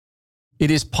It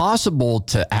is possible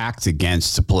to act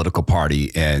against a political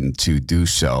party and to do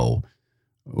so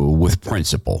with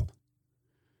principle.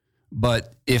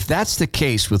 But if that's the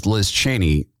case with Liz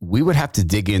Cheney, we would have to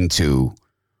dig into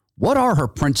what are her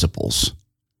principles?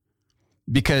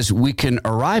 Because we can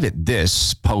arrive at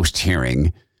this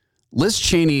post-hearing. Liz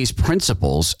Cheney's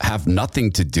principles have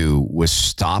nothing to do with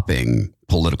stopping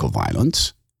political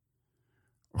violence.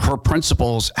 Her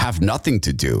principles have nothing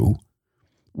to do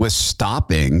with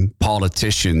stopping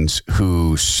politicians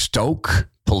who stoke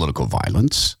political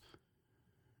violence.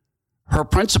 Her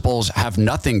principles have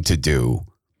nothing to do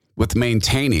with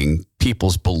maintaining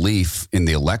people's belief in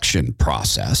the election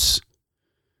process.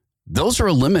 Those are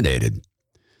eliminated.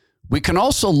 We can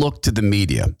also look to the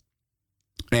media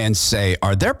and say,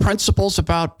 are there principles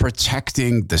about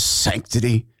protecting the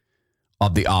sanctity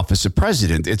of the office of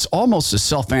president? It's almost a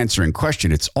self-answering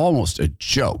question. It's almost a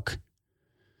joke.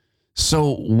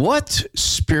 So what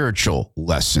spiritual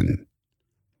lesson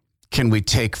can we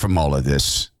take from all of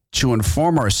this to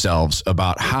inform ourselves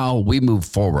about how we move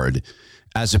forward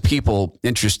as a people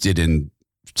interested in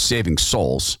saving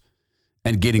souls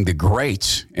and getting the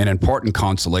great and important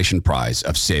consolation prize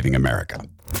of saving America?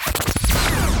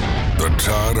 The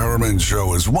Todd Herman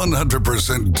Show is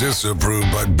 100%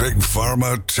 disapproved by big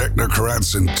pharma,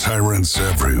 technocrats, and tyrants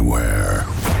everywhere.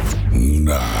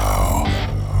 Now,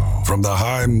 from the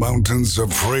high mountains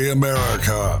of free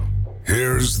America,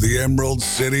 here's the Emerald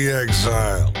City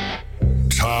exile,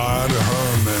 Todd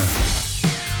Herman.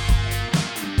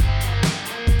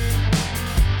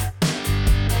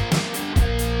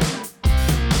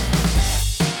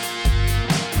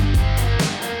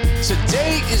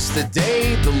 Today is the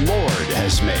day the Lord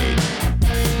has made.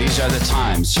 These are the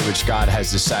times in which God has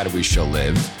decided we shall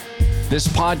live. This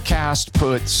podcast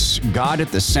puts God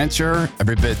at the center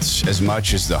every bit as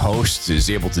much as the host is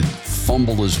able to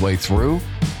fumble his way through.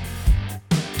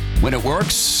 When it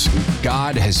works,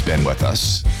 God has been with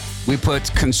us. We put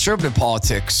conservative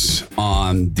politics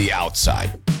on the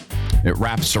outside. It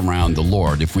wraps around the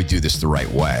Lord if we do this the right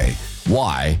way.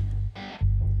 Why?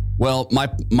 Well,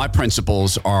 my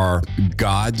principles are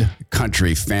God,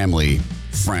 country, family,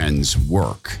 friends,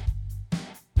 work.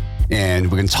 And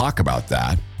we can talk about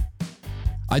that.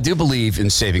 I do believe in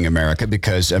saving America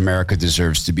because America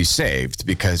deserves to be saved,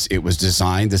 because it was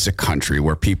designed as a country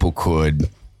where people could,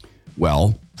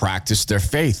 well, practice their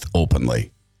faith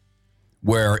openly,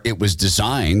 where it was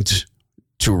designed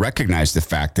to recognize the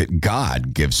fact that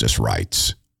God gives us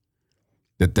rights,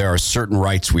 that there are certain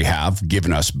rights we have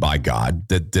given us by God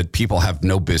that people have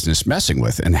no business messing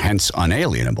with, and hence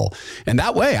unalienable. And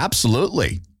that way,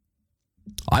 absolutely.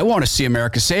 I want to see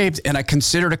America saved, and I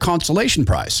consider it a consolation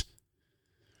prize.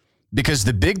 Because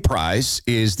the big prize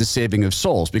is the saving of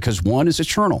souls, because one is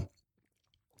eternal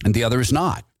and the other is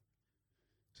not.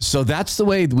 So that's the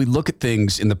way we look at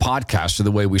things in the podcast, or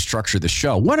the way we structure the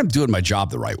show, when I'm doing my job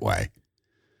the right way.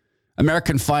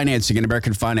 American Financing and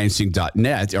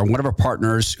AmericanFinancing.net are one of our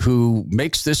partners who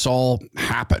makes this all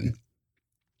happen.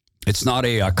 It's not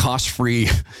a cost-free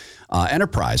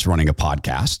enterprise running a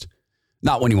podcast,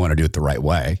 not when you want to do it the right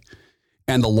way.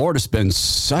 And the Lord has been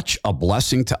such a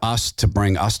blessing to us to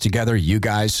bring us together, you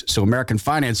guys. So American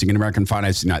Financing and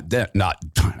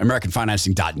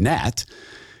AmericanFinancing.net,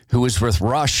 who was with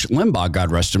Rush Limbaugh,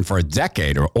 God rest him, for a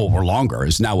decade or longer,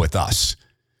 is now with us.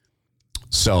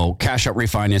 So cash out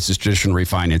refinances, traditional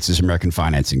refinances,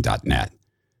 AmericanFinancing.net.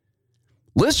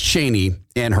 Liz Cheney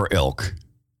and her ilk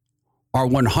are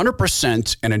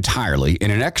 100% and entirely and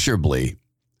inexorably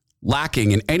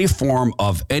lacking in any form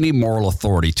of any moral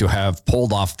authority to have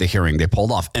pulled off the hearing they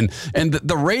pulled off. And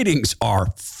the ratings are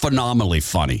phenomenally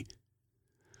funny.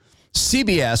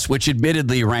 CBS, which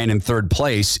admittedly ran in third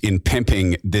place in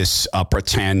pimping this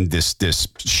this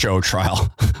show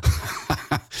trial,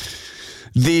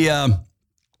 the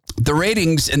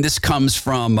ratings, and this comes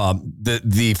from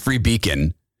the Free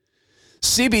Beacon.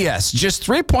 CBS, just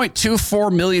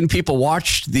 3.24 million people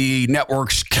watched the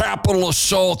network's Capitol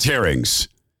Assault hearings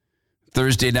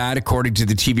Thursday night, according to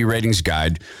the TV ratings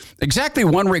guide. Exactly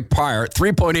 1 week prior,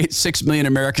 3.86 million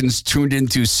Americans tuned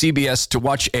into CBS to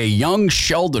watch a Young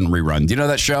Sheldon rerun. Do you know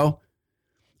that show?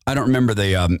 I don't remember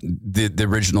the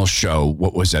original show.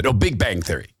 What was that? Oh, Big Bang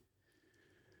Theory.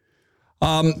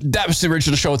 That was the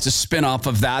original show. It's a spinoff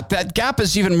of that. That gap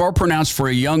is even more pronounced for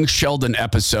Young Sheldon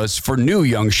episodes, for new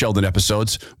Young Sheldon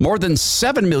episodes. More than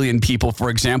 7 million people,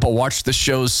 for example, watched the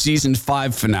show's season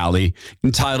 5 finale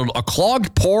entitled A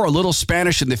Clogged Pour, A Little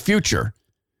Spanish in the Future.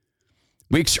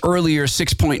 Weeks earlier,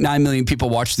 6.9 million people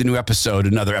watched the new episode,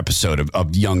 another episode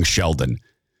of Young Sheldon.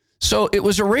 So it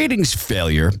was a ratings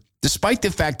failure Despite the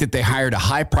fact that they hired a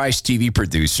high-priced TV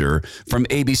producer from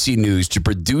ABC News to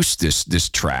produce this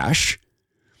trash,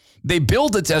 they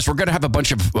billed it as we're going to have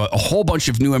a whole bunch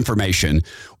of new information.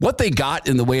 What they got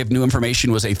in the way of new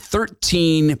information was a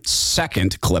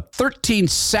 13-second clip, 13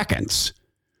 seconds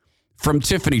from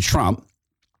Tiffany Trump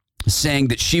saying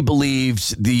that she believes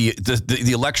the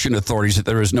election authorities that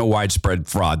there is no widespread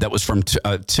fraud. That was from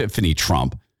Tiffany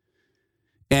Trump.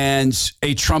 And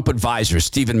a Trump advisor,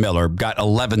 Stephen Miller, got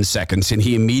 11 seconds, and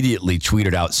he immediately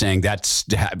tweeted out saying that's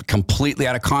completely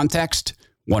out of context,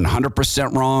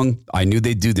 100% wrong. I knew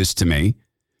they'd do this to me.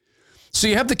 So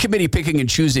you have the committee picking and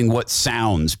choosing what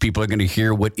sounds people are going to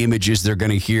hear, what images they're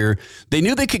going to hear. They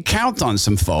knew they could count on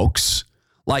some folks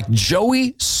like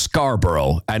Joey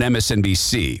Scarborough at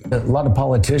MSNBC. A lot of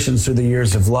politicians through the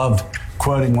years have loved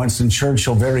quoting Winston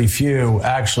Churchill. Very few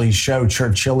actually show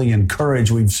Churchillian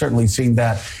courage. We've certainly seen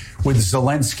that with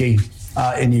Zelensky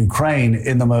in Ukraine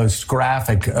in the most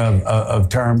graphic of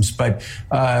terms. But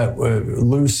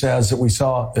Lou says that we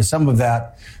saw some of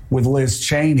that with Liz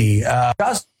Cheney.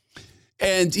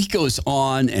 And he goes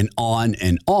on and on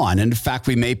and on. And in fact,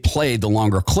 we may play the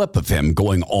longer clip of him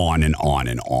going on and on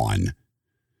and on.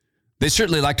 They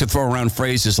certainly like to throw around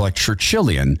phrases like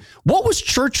Churchillian. What was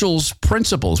Churchill's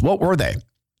principles? What were they?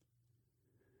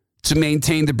 To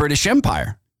maintain the British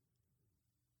Empire.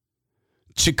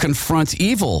 To confront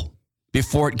evil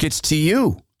before it gets to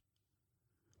you.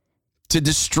 To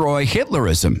destroy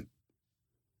Hitlerism.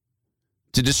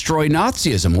 To destroy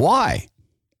Nazism. Why?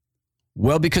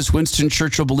 Well, because Winston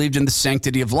Churchill believed in the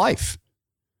sanctity of life.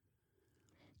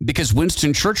 Because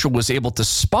Winston Churchill was able to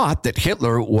spot that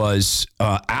Hitler was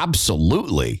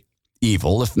absolutely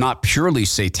evil, if not purely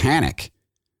satanic.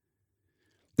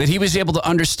 That he was able to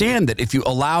understand that if you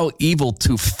allow evil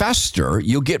to fester,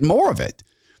 you'll get more of it.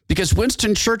 Because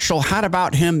Winston Churchill had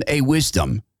about him a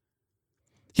wisdom.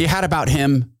 He had about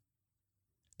him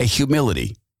a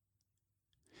humility.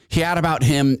 He had about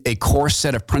him a core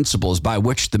set of principles by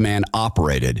which the man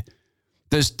operated.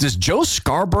 Does Joe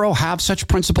Scarborough have such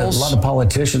principles? A lot of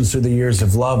politicians through the years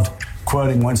have loved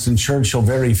quoting Winston Churchill.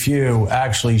 Very few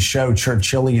actually show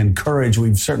Churchillian courage.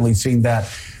 We've certainly seen that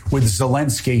with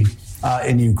Zelensky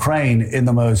in Ukraine in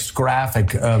the most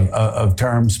graphic of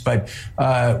terms. But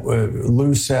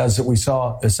Lou says that we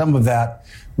saw some of that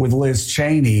with Liz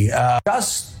Cheney.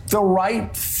 Just the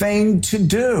right thing to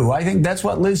do. I think that's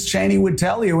what Liz Cheney would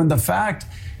tell you. And the fact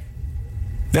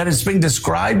that it's being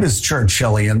described as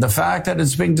Churchillian, the fact that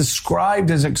it's being described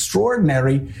as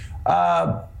extraordinary,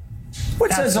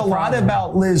 what says a lot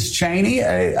about Liz Cheney.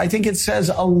 I think it says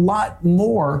a lot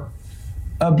more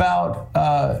about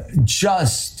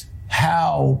just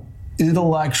how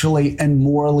intellectually and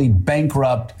morally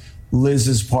bankrupt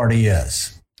Liz's party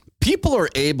is. People are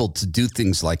able to do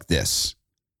things like this.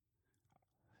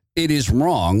 It is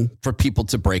wrong for people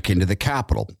to break into the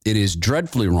Capitol. It is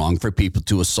dreadfully wrong for people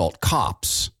to assault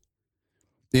cops.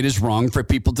 It is wrong for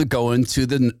people to go into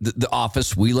the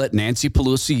office we let Nancy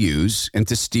Pelosi use and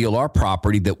to steal our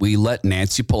property that we let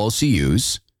Nancy Pelosi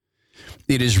use.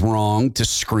 It is wrong to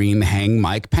scream, hang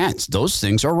Mike Pence. Those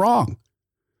things are wrong.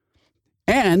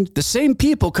 And the same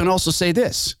people can also say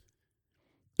this.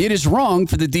 It is wrong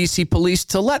for the D.C. police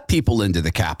to let people into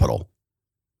the Capitol.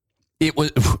 It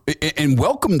was and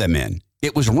welcome them in.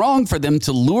 It was wrong for them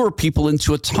to lure people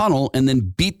into a tunnel and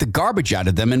then beat the garbage out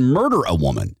of them and murder a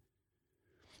woman.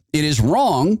 It is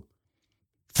wrong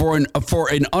for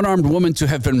an unarmed woman to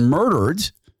have been murdered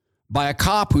by a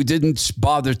cop who didn't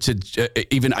bother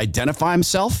to even identify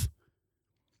himself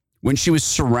when she was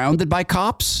surrounded by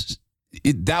cops.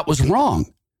 That was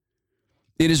wrong.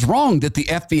 It is wrong that the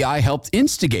FBI helped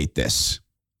instigate this.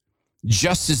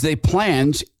 Just as they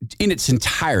planned in its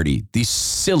entirety, these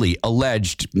silly,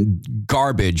 alleged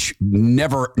garbage,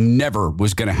 never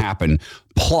was going to happen,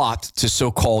 plot to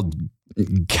so-called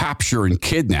capture and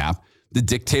kidnap the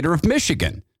dictator of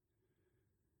Michigan.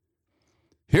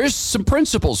 Here's some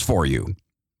principles for you.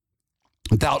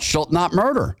 Thou shalt not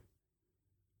murder.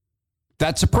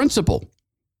 That's a principle.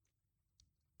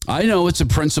 I know it's a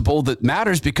principle that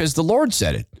matters because the Lord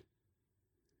said it.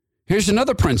 Here's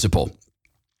another principle.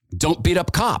 Don't beat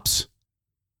up cops.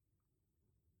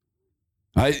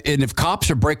 And if cops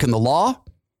are breaking the law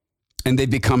and they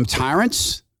become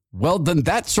tyrants, well, then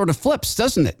that sort of flips,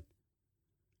 doesn't it?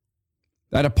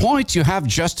 At a point, you have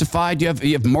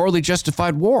morally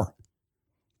justified war.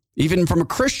 Even from a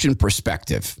Christian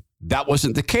perspective, that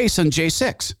wasn't the case on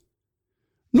J6.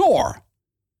 Nor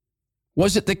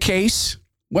was it the case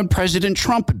when President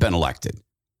Trump had been elected.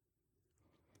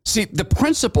 See, the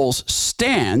principles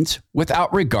stand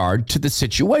without regard to the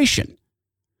situation.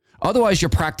 Otherwise, you're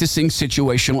practicing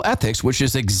situational ethics, which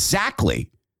is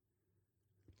exactly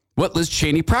what Liz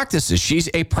Cheney practices. She's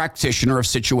a practitioner of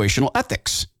situational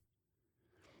ethics.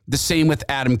 The same with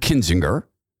Adam Kinzinger.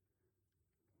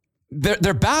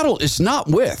 Their battle is not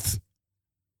with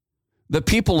the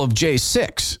people of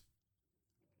J6.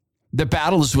 The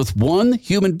battle is with one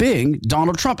human being,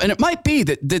 Donald Trump. And it might be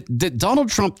that Donald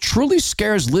Trump truly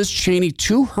scares Liz Cheney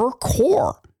to her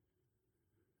core.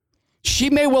 She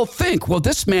may well think, well,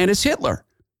 this man is Hitler.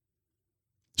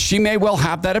 She may well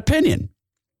have that opinion.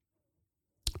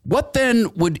 What then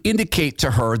would indicate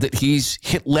to her that he's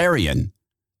Hitlerian?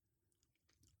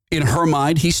 In her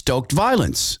mind, he stoked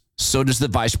violence. So does the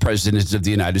vice president of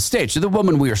the United States, or the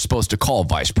woman we are supposed to call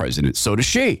vice president. So does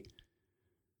she.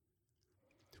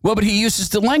 Well, but he uses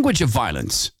the language of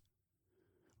violence.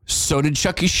 So did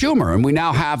Chucky Schumer. And we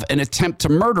now have an attempt to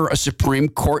murder a Supreme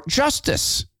Court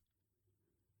justice.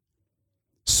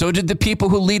 So did the people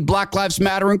who lead Black Lives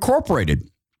Matter Incorporated,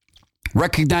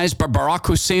 recognized by Barack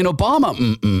Hussein Obama.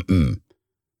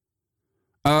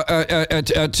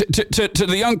 To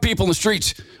the young people in the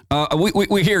streets,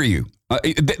 we hear you.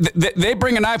 They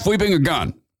bring a knife, we bring a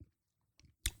gun.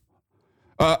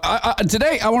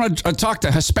 Today, I want to talk to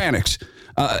Hispanics.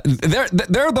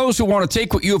 There are those who want to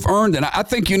take what you have earned, and I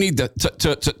think you need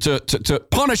to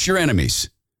punish your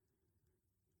enemies.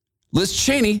 Liz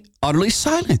Cheney, utterly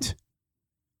silent.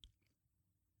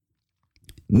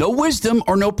 No wisdom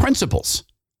or no principles.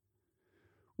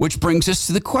 Which brings us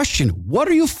to the question, what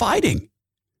are you fighting?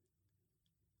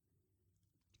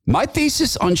 My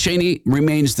thesis on Cheney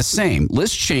remains the same.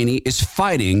 Liz Cheney is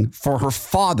fighting for her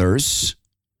father's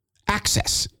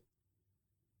access,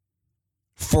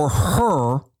 for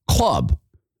her club.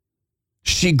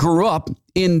 She grew up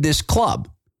in this club.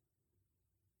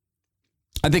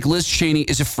 I think Liz Cheney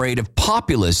is afraid of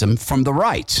populism from the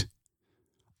right.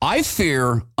 I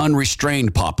fear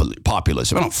unrestrained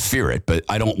populism. I don't fear it, but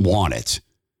I don't want it.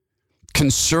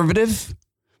 Conservative,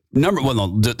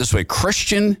 this way,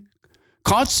 Christian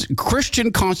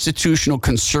constitutional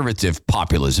conservative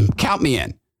populism, count me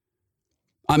in.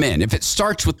 I'm in. If it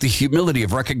starts with the humility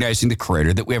of recognizing the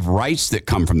Creator, that we have rights that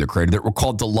come from the Creator, that we're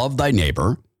called to love thy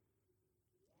neighbor,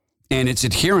 and it's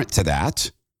adherent to that,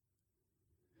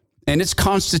 and it's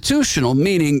constitutional,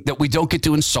 meaning that we don't get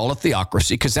to install a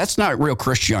theocracy, because that's not real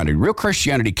Christianity. Real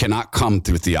Christianity cannot come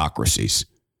through theocracies,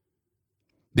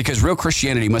 because real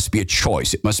Christianity must be a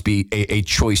choice. It must be a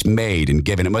choice made and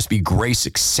given. It must be grace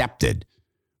accepted,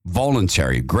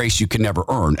 voluntary, grace you can never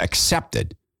earn,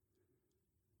 accepted.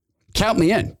 Count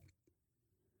me in.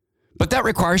 But that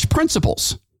requires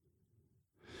principles.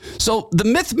 So the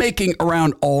myth making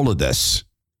around all of this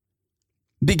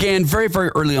began very, very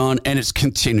early on, and it's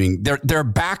continuing. They're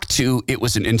back to it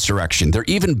was an insurrection. They're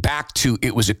even back to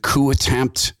it was a coup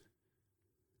attempt.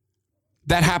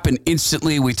 That happened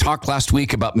instantly. We talked last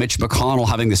week about Mitch McConnell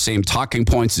having the same talking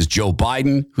points as Joe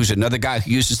Biden, who's another guy who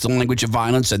uses the language of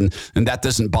violence, and that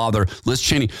doesn't bother Liz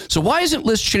Cheney. So why isn't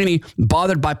Liz Cheney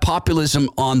bothered by populism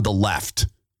on the left?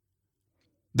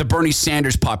 The Bernie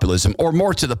Sanders populism, or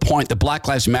more to the point, the Black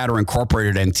Lives Matter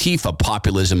Incorporated Antifa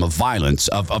populism of violence,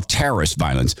 of terrorist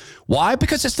violence. Why?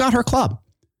 Because it's not her club.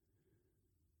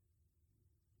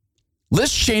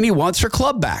 Liz Cheney wants her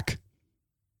club back.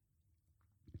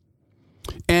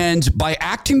 And by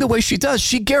acting the way she does,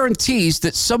 she guarantees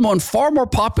that someone far more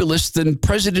populist than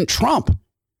President Trump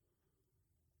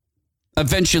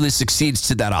eventually succeeds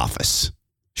to that office.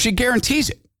 She guarantees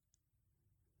it.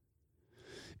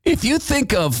 If you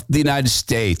think of the United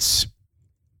States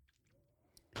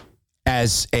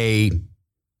as a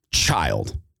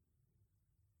child,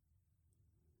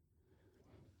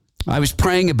 I was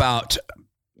praying about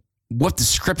what the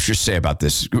scriptures say about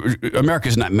this. America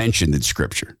is not mentioned in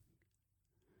scripture,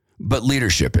 but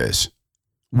leadership is,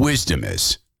 wisdom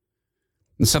is.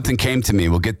 And something came to me.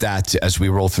 We'll get that as we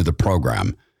roll through the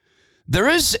program. There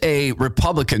is a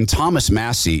Republican, Thomas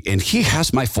Massey, and he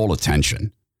has my full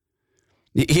attention.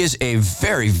 He is a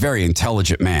very, very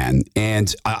intelligent man,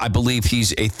 and I believe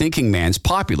he's a thinking man's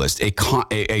populist, a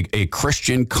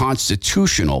Christian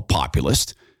constitutional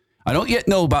populist. I don't yet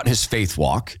know about his faith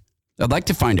walk. I'd like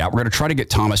to find out. We're going to try to get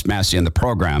Thomas Massey on the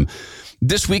program.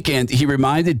 This weekend, he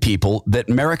reminded people that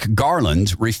Merrick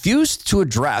Garland refused to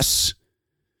address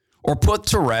or put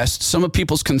to rest some of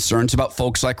people's concerns about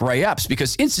folks like Ray Epps,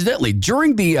 because incidentally,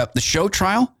 during the show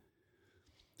trial,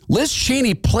 Liz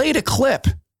Cheney played a clip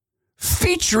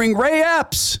featuring Ray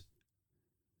Epps.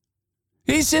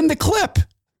 He's in the clip.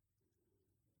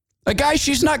 A guy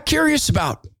she's not curious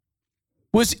about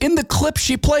was in the clip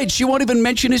she played. She won't even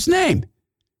mention his name.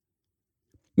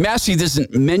 Massey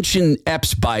doesn't mention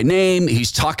Epps by name.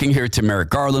 He's talking here to Merrick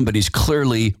Garland, but he's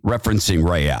clearly referencing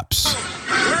Ray Epps.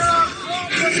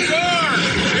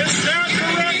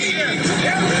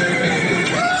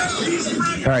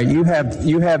 All right,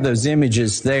 you have those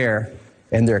images there,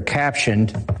 and they're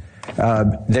captioned.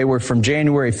 They were from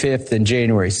January 5th and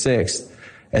January 6th.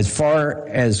 As far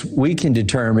as we can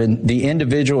determine, the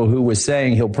individual who was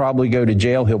saying he'll probably go to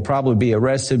jail, he'll probably be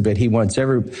arrested, but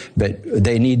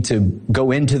they need to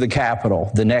go into the Capitol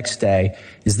the next day,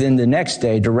 is then the next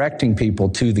day directing people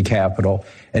to the Capitol.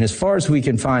 And as far as we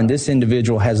can find, this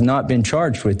individual has not been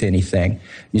charged with anything.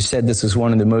 You said this is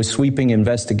one of the most sweeping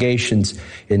investigations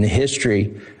in the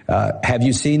history. Have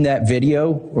you seen that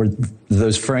video or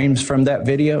those frames from that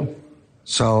video?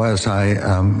 So as I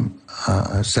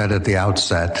said at the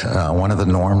outset, one of the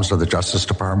norms of the Justice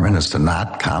Department is to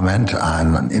not comment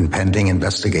on impending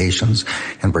investigations,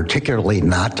 and particularly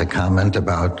not to comment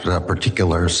about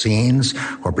particular scenes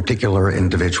or particular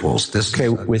individuals. I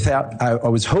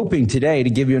was hoping today to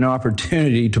give you an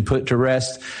opportunity to put to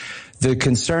rest the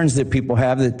concerns that people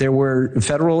have that there were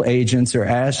federal agents or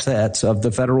assets of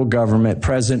the federal government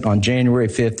present on January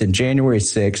 5th and January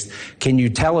 6th. Can you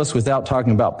tell us, without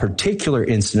talking about particular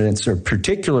incidents or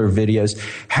particular videos,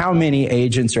 how many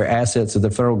agents or assets of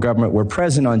the federal government were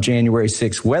present on January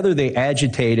 6th, whether they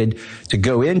agitated to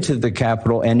go into the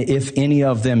Capitol, and if any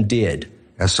of them did?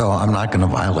 So I'm not going to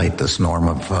violate this norm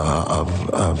of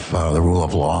the rule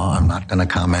of law. I'm not going to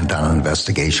comment on an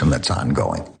investigation that's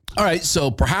ongoing. All right, so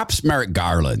perhaps Merrick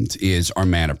Garland is our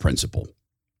man of principle.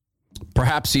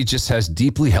 Perhaps he just has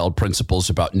deeply held principles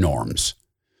about norms.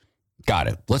 Got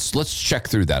it. Let's check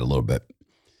through that a little bit.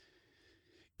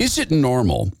 Is it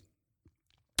normal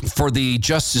for the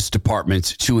Justice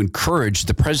Department to encourage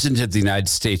the President of the United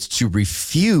States to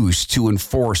refuse to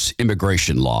enforce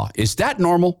immigration law? Is that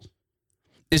normal?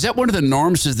 Is that one of the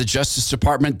norms of the Justice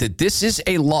Department, that this is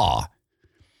a law?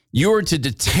 You are to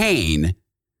detain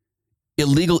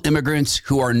illegal immigrants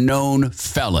who are known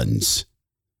felons.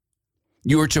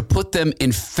 You are to put them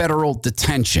in federal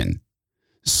detention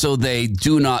so they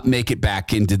do not make it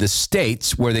back into the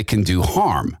states where they can do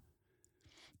harm.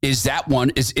 Is that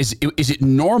one? Is it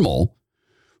normal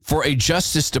for a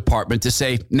Justice Department to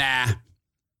say, nah,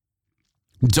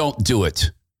 don't do it.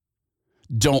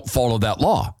 Don't follow that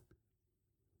law?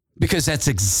 Because that's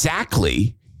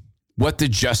exactly what the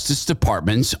Justice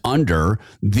Department under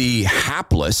the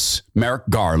hapless Merrick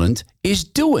Garland is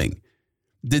doing.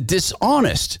 The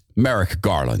dishonest Merrick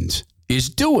Garland is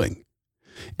doing.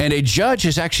 And a judge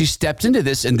has actually stepped into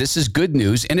this, and this is good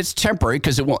news, and it's temporary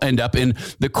because it will end up in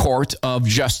the court of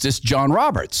Justice John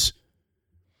Roberts,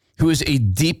 who is a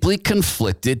deeply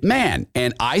conflicted man,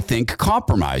 and I think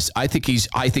compromised. I think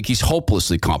he's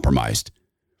hopelessly compromised.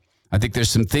 I think there's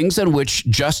some things on which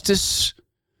justice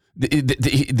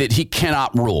that he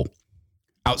cannot rule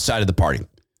outside of the party.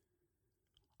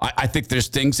 I think there's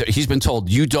things that he's been told,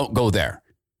 you don't go there.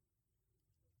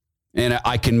 And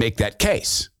I can make that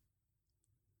case.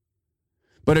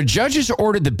 But a judge has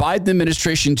ordered the Biden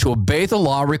administration to obey the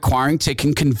law requiring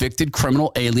taking convicted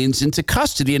criminal aliens into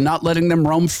custody and not letting them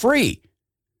roam free.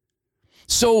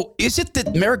 So is it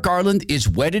that Merrick Garland is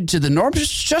wedded to the norms of the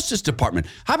Justice Department?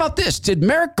 How about this? Did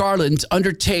Merrick Garland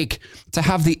undertake to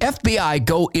have the FBI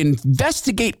go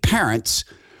investigate parents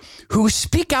who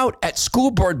speak out at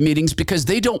school board meetings because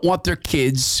they don't want their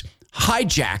kids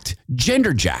hijacked,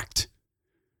 gender-jacked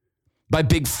by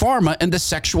Big Pharma and the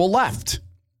sexual left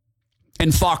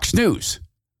and Fox News?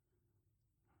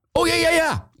 Oh,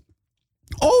 yeah.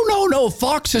 Oh, no.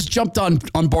 Fox has jumped on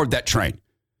board that train.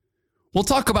 We'll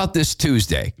talk about this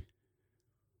Tuesday.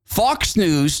 Fox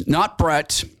News, not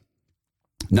Brett,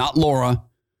 not Laura,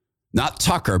 not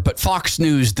Tucker, but Fox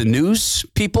News, the news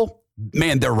people,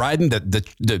 man, they're riding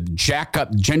the jack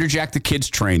up, gender jack the kids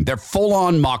train. They're full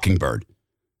on Mockingbird.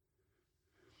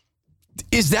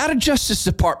 Is that a Justice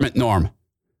Department norm?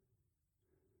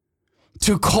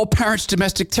 To call parents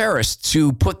domestic terrorists,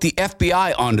 to put the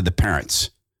FBI onto the parents?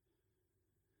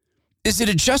 Is it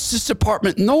a Justice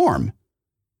Department norm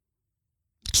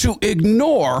to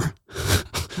ignore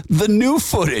the new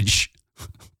footage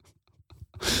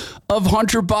of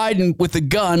Hunter Biden with a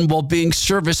gun while being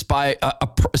serviced by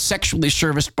sexually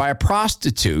serviced by a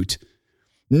prostitute,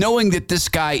 knowing that this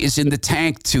guy is in the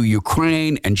tank to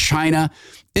Ukraine and China?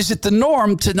 Is it the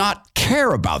norm to not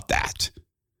care about that?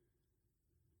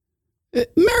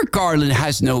 Merrick Garland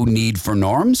has no need for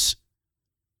norms.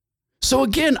 So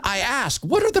again, I ask,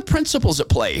 what are the principles at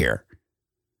play here?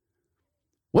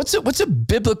 What's a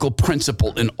biblical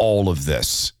principle in all of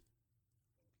this?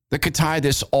 that could tie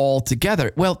this all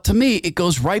together? Well, to me, it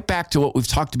goes right back to what we've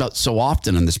talked about so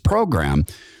often on this program,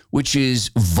 which is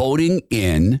voting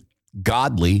in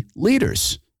godly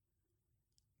leaders.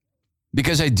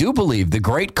 Because I do believe the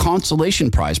great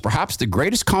consolation prize, perhaps the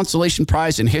greatest consolation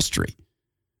prize in history,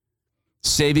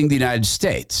 saving the United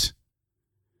States,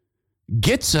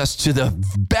 gets us to the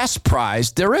best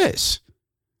prize there is,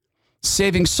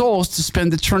 saving souls to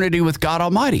spend eternity with God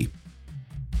Almighty.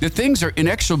 The things are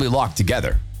inexorably locked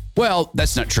together. Well,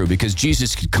 that's not true, because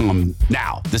Jesus could come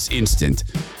now, this instant,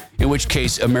 in which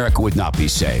case America would not be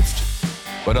saved,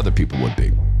 but other people would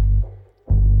be.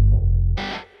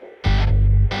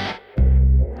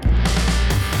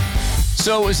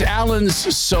 So it was Allen's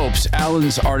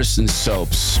Artisan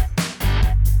Soaps,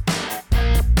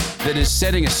 that is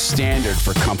setting a standard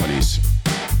for companies.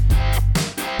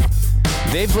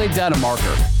 They've laid down a marker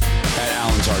at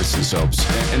Allen's Artisan Soaps,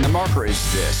 and the marker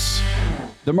is this.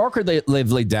 The marker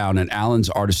they've laid down at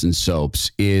Allen's Artisan Soaps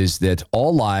is that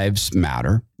all lives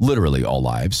matter, literally all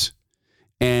lives,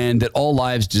 and that all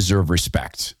lives deserve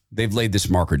respect. They've laid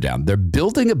this marker down. They're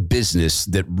building a business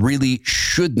that really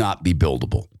should not be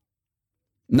buildable.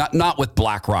 Not with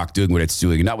BlackRock doing what it's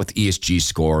doing, and not with ESG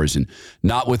scores, and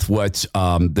not with what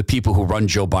the people who run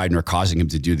Joe Biden are causing him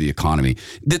to do to the economy.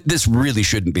 This really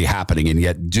shouldn't be happening, and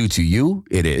yet due to you,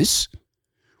 it is.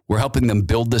 We're helping them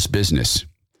build this business.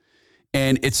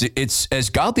 And it's as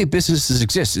godly businesses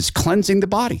exist, it's cleansing the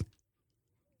body.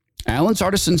 Allen's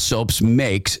Artisan Soaps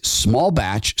makes small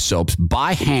batch soaps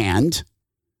by hand,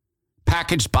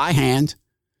 packaged by hand,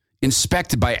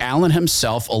 inspected by Allen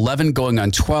himself, 11 going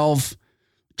on 12,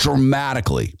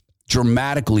 dramatically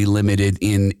limited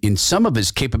in some of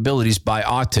his capabilities by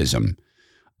autism.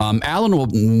 Allen will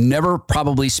never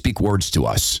probably speak words to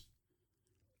us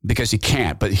because he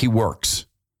can't, but he works.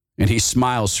 And he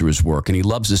smiles through his work, and he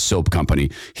loves his soap company.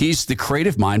 He's the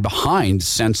creative mind behind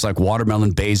scents like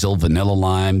watermelon, basil, vanilla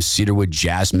lime, cedarwood,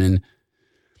 jasmine.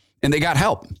 And they got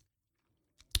help.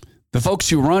 The folks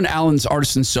who run Allen's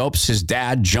Artisan Soaps, his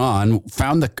dad, John,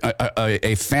 found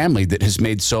a family that has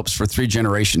made soaps for 3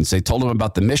 generations. They told him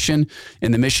about the mission,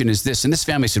 and the mission is this. And this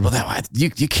family said, well,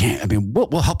 you can't. I mean,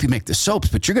 we'll help you make the soaps,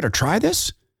 but you're going to try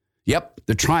this? Yep,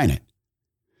 they're trying it.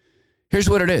 Here's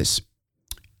what it is.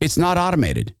 It's not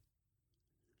automated.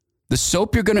 The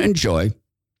soap you're going to enjoy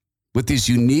with these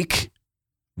unique,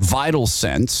 vital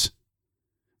scents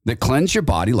that cleanse your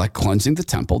body like cleansing the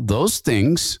temple, those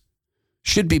things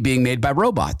should be being made by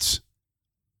robots.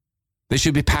 They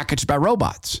should be packaged by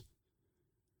robots.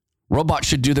 Robots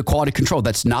should do the quality control.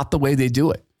 That's not the way they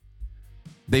do it.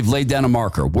 They've laid down a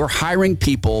marker. We're hiring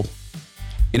people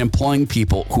and employing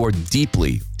people who are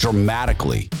deeply,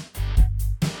 dramatically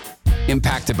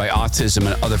impacted by autism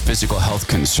and other physical health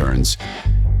concerns.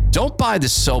 Don't buy the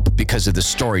soap because of the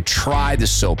story. Try the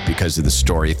soap because of the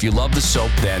story. If you love the soap,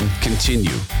 then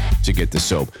continue to get the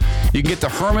soap. You can get the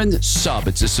Herman Sub.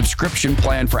 It's a subscription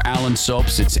plan for Allen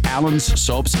Soaps. It's Allen's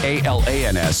Soaps,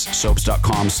 ALANS,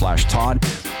 soaps.com/Todd,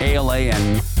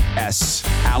 ALANS,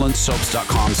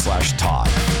 allensoaps.com/Todd.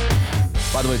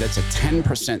 By the way, that's a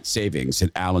 10% savings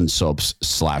at Allen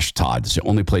Soaps/Todd. It's the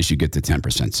only place you get the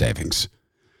 10% savings.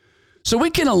 So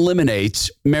we can eliminate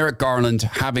Merrick Garland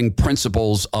having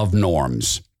principles of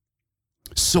norms.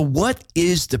 So what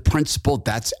is the principle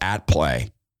that's at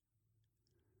play?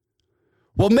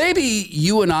 Well, maybe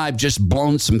you and I have just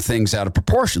blown some things out of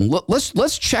proportion.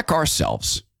 Let's check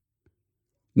ourselves.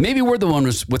 Maybe we're the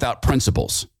ones without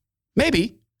principles.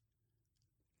 Maybe.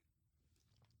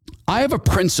 I have a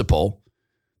principle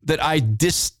that I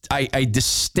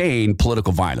disdain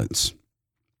political violence.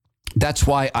 That's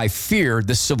why I fear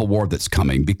the civil war that's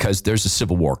coming, because there's a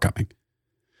civil war coming.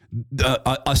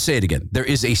 I'll say it again. There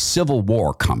is a civil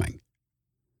war coming.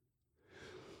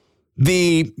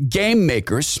 The game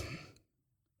makers,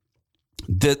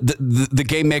 the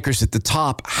game makers at the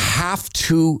top have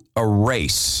to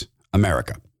erase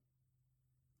America.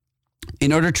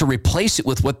 In order to replace it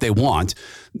with what they want,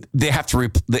 they have to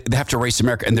erase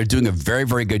America, and they're doing a very,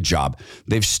 very good job.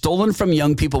 They've stolen from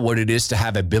young people what it is to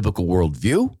have a biblical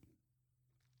worldview.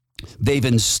 They've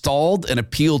installed an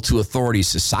appeal to authority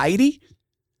society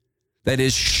that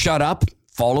is shut up,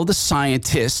 follow the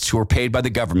scientists who are paid by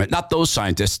the government, not those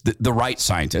scientists, the right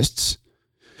scientists.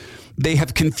 They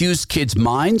have confused kids'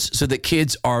 minds so that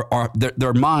kids are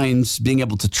their minds being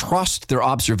able to trust their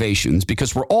observations,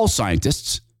 because we're all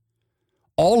scientists.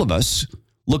 All of us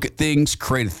look at things,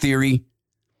 create a theory,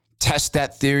 test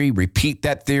that theory, repeat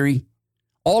that theory.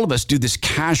 All of us do this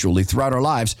casually throughout our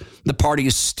lives. The party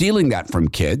is stealing that from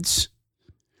kids.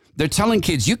 They're telling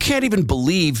kids, you can't even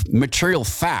believe material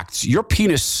facts. Your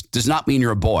penis does not mean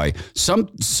you're a boy. Some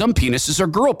penises are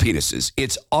girl penises.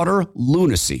 It's utter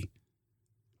lunacy.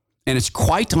 And it's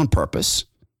quite on purpose.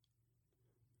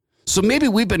 So maybe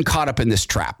we've been caught up in this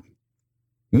trap.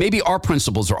 Maybe our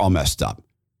principles are all messed up.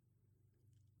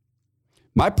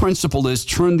 My principle is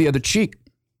turn the other cheek.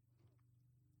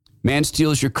 Man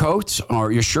steals your coat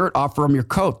or your shirt, offer him your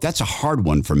coat. That's a hard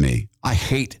one for me. I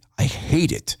hate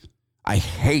it. I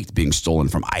hate being stolen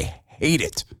from. I hate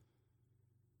it.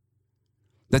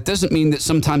 That doesn't mean that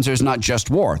sometimes there's not just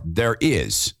war. There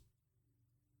is.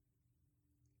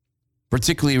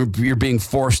 Particularly if you're being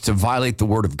forced to violate the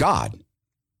word of God.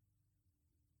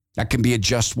 That can be a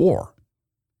just war.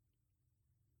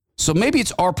 So maybe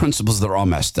it's our principles that are all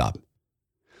messed up.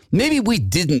 Maybe we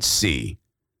didn't see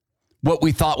what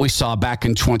we thought we saw back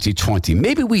in 2020.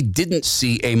 Maybe we didn't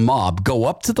see a mob go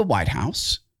up to the White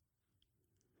House,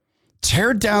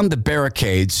 tear down the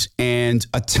barricades, and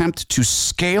attempt to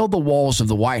scale the walls of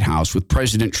the White House with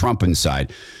President Trump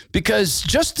inside. Because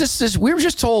we were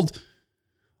just told,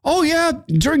 oh yeah,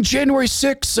 during January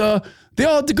 6th, they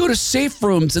all had to go to safe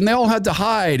rooms and they all had to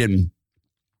hide. And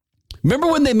remember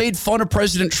when they made fun of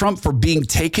President Trump for being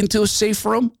taken to a safe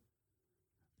room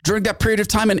during that period of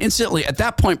time? And instantly, at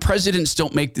that point, presidents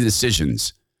don't make the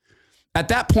decisions. At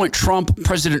that point,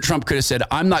 President Trump could have said,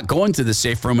 I'm not going to the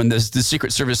safe room. And the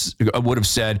Secret Service would have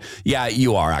said, yeah,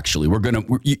 you are actually. We're going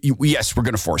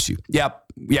to force you. Yep,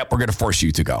 we're going to force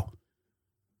you to go.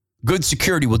 Good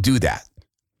security will do that,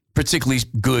 particularly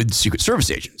good Secret Service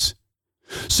agents.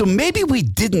 So maybe we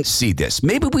didn't see this.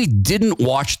 Maybe we didn't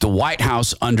watch the White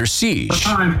House under siege.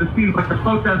 Sometimes it seems like the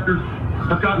protesters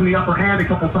have gotten the upper hand a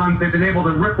couple times. They've been able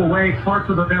to rip away parts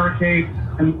of the barricade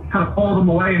and kind of pull them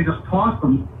away and just toss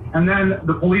them. And then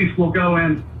the police will go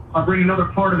and bring another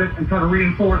part of it and try to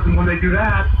reinforce. And when they do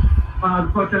that, the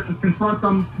protesters confront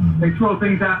them. They throw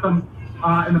things at them,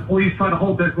 and the police try to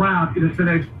hold their ground. It has been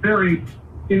a very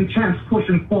intense push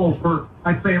and pull for,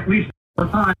 I'd say, at least a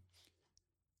time.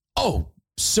 Oh,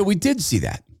 so we did see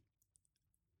that.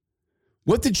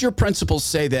 What did your principles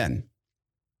say then?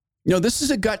 This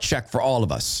is a gut check for all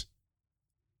of us.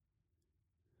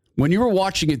 When you were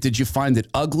watching it, did you find it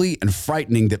ugly and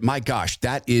frightening that, my gosh,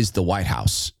 that is the White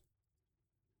House?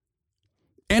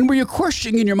 And were you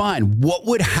questioning in your mind, what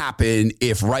would happen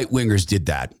if right-wingers did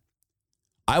that?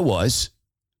 I was.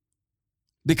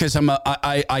 Because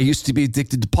I used to be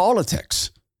addicted to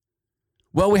politics.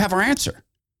 Well, we have our answer.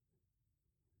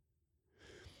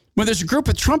 When there's a group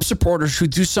of Trump supporters who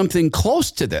do something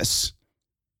close to this,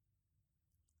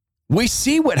 we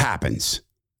see what happens.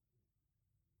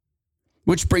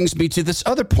 Which brings me to this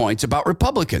other point about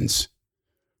Republicans.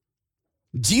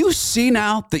 Do you see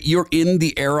now that you're in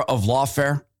the era of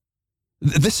lawfare?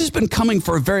 This has been coming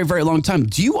for a very, very long time.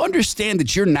 Do you understand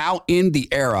that you're now in the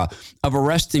era of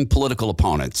arresting political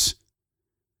opponents?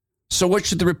 So what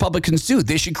should the Republicans do?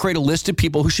 They should create a list of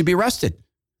people who should be arrested.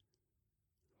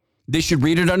 They should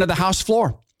read it under the House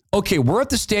floor. Okay, we're at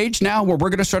the stage now where we're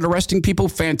going to start arresting people.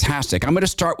 Fantastic. I'm going to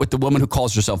start with the woman who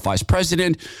calls herself vice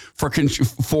president for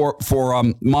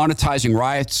monetizing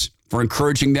riots, for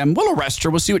encouraging them. We'll arrest her.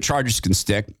 We'll see what charges can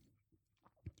stick.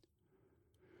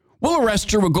 We'll arrest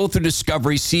her. We'll go through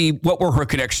discovery, see what were her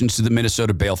connections to the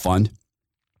Minnesota Bail Fund.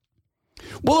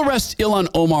 We'll arrest Ilhan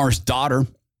Omar's daughter,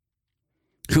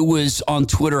 who was on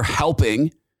Twitter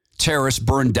helping terrorists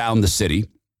burn down the city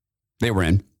they were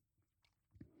in.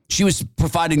 She was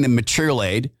providing them material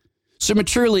aid. So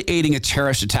materially aiding a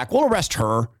terrorist attack. We'll arrest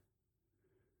her.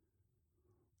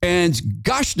 And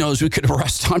gosh knows we could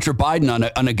arrest Hunter Biden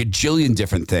on a gajillion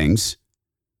different things.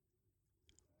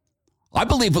 I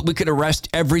believe that we could arrest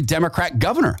every Democrat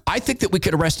governor. I think that we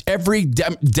could arrest every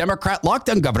Democrat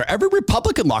lockdown governor, every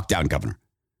Republican lockdown governor.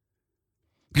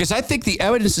 Because I think the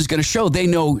evidence is going to show they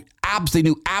knew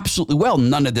absolutely well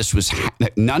none of it was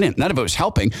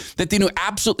helping, that they knew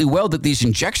absolutely well that these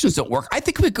injections don't work. I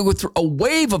think we could go through a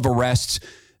wave of arrests,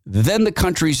 then the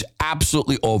country's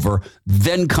absolutely over,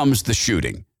 then comes the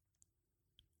shooting.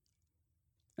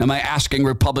 Am I asking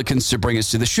Republicans to bring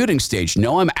us to the shooting stage?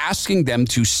 No, I'm asking them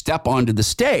to step onto the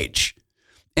stage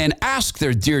and ask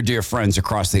their dear friends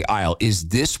across the aisle, is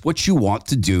this what you want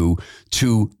to do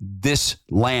to this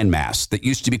landmass that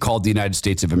used to be called the United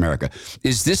States of America?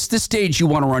 Is this the stage you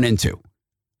want to run into?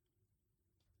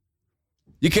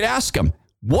 You could ask them,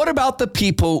 what about the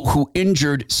people who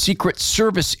injured Secret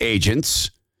Service agents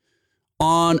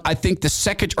on, I think, the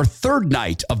second or third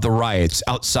night of the riots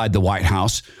outside the White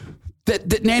House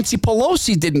that Nancy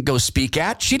Pelosi didn't go speak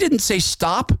at? She didn't say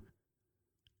stop.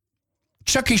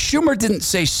 Chucky Schumer didn't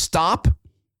say stop.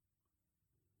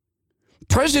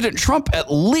 President Trump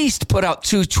at least put out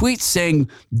 2 tweets saying,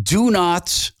 do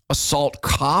not assault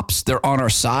cops. They're on our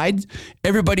side.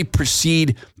 Everybody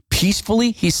proceed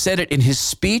peacefully. He said it in his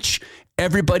speech.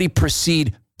 Everybody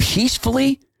proceed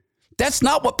peacefully. That's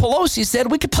not what Pelosi said.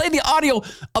 We could play the audio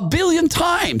a billion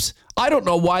times. I don't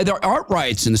know why there aren't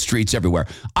riots in the streets everywhere.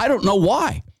 I don't know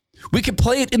why. We could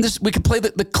play it in this. We could play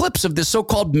the clips of this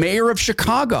so-called mayor of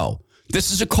Chicago.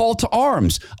 This is a call to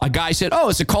arms. A guy said, oh,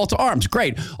 it's a call to arms.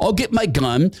 Great. I'll get my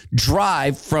gun,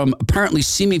 drive from apparently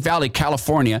Simi Valley,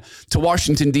 California to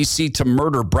Washington, D.C. to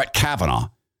murder Brett Kavanaugh.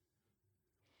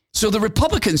 So the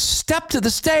Republicans step to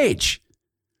the stage.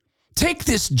 Take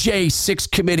this J6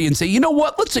 committee and say, you know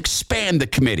what? Let's expand the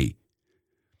committee.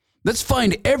 Let's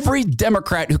find every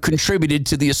Democrat who contributed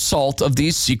to the assault of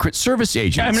these Secret Service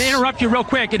agents. I'm going to interrupt you real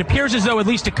quick. It appears as though at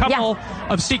least a couple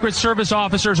of Secret Service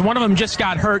officers, one of them just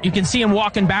got hurt. You can see him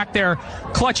walking back there,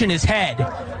 clutching his head.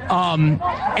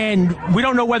 And we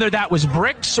don't know whether that was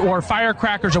bricks or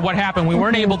firecrackers or what happened. We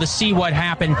weren't able to see what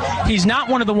happened. He's not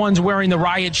one of the ones wearing the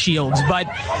riot shields. But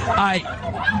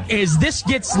as this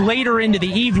gets later into the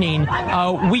evening,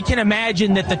 we can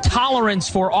imagine that the tolerance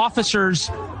for officers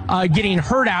getting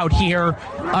hurt out here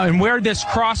and where this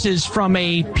crosses from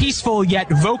a peaceful yet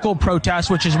vocal protest,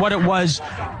 which is what it was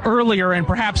earlier, and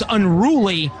perhaps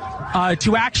unruly,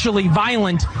 to actually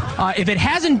violent. If it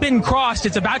hasn't been crossed,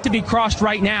 it's about to be crossed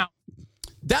right now.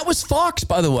 That was Fox,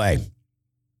 by the way,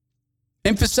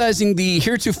 emphasizing the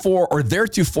heretofore or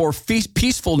theretofore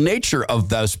peaceful nature of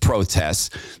those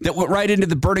protests that went right into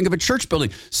the burning of a church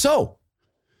building. So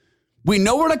we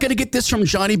know we're not going to get this from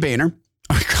Johnny Boehner.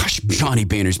 Oh, gosh, Johnny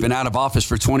Boehner's been out of office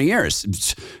for 20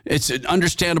 years. It's an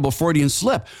understandable Freudian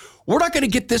slip. We're not going to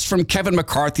get this from Kevin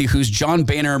McCarthy, who's John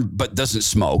Boehner but doesn't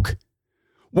smoke.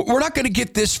 We're not going to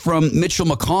get this from Mitchell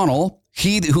McConnell,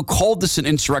 he who called this an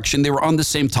insurrection. They were on the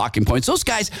same talking points. Those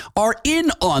guys are in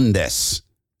on this.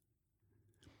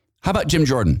 How about Jim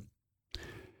Jordan?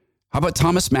 How about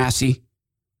Thomas Massey?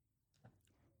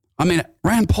 I mean,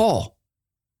 Rand Paul.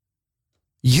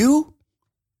 You?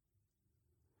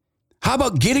 How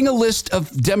about getting a list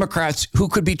of Democrats who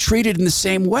could be treated in the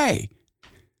same way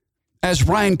as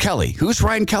Ryan Kelly? Who's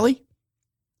Ryan Kelly?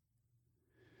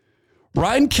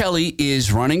 Ryan Kelly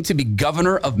is running to be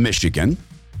governor of Michigan.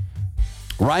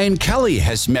 Ryan Kelly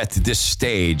has met this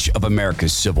stage of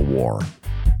America's Civil War.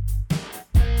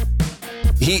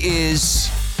 He's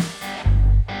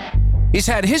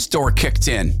had his door kicked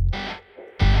in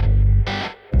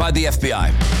by the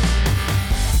FBI,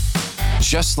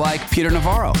 just like Peter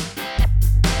Navarro.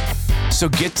 So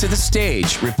get to the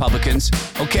stage, Republicans.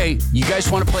 Okay, you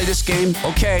guys want to play this game?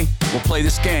 Okay, we'll play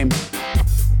this game.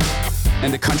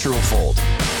 And the country will fold.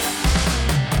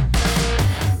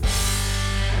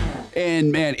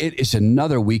 And man, it is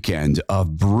another weekend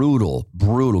of brutal,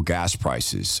 brutal gas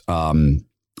prices.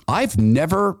 I've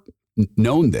never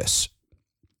known this,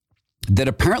 that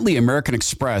apparently American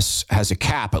Express has a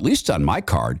cap, at least on my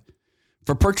card,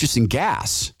 for purchasing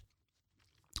gas.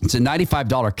 It's a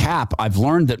 $95 cap. I've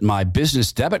learned that my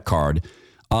business debit card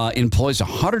employs a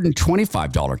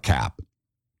 $125 cap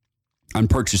on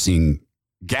purchasing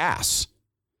gas.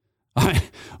 A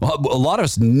lot of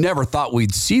us never thought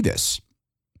we'd see this.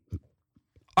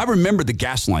 I remember the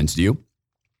gas lines, do you?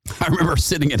 I remember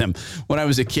sitting in them when I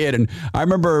was a kid. And I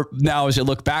remember now, as I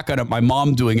look back on it, my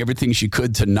mom doing everything she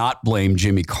could to not blame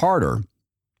Jimmy Carter.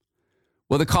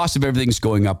 Well, the cost of everything's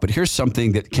going up. But here's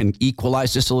something that can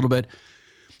equalize this a little bit.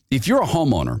 If you're a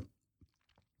homeowner,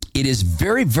 it is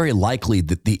very, very likely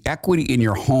that the equity in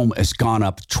your home has gone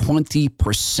up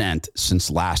 20% since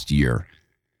last year.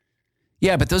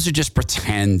 Yeah, but those are just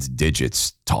pretend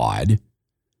digits, Todd.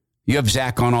 You have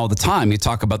Zach on all the time. You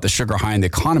talk about the sugar high in the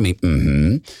economy.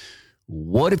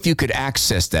 What if you could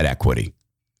access that equity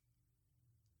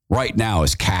right now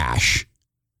as cash?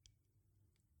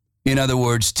 In other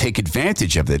words, take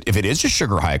advantage of it. If it is a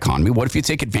sugar high economy, what if you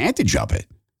take advantage of it?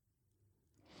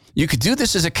 You could do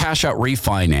this as a cash out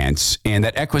refinance, and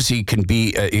that equity can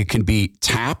be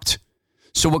tapped.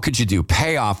 So what could you do?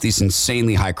 Pay off these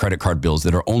insanely high credit card bills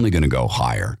that are only going to go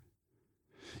higher.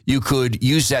 You could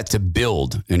use that to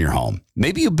build in your home.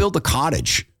 Maybe you build a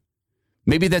cottage.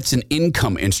 Maybe that's an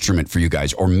income instrument for you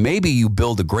guys. Or maybe you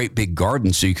build a great big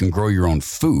garden so you can grow your own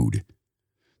food.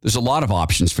 There's a lot of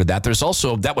options for that. There's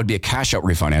also, that would be a cash out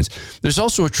refinance. There's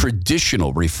also a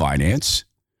traditional refinance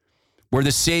where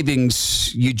the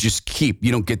savings you just keep.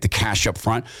 You don't get the cash up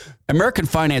front. American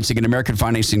Financing and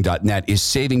AmericanFinancing.net is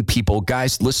saving people,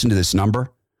 guys, listen to this number,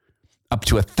 up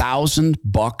to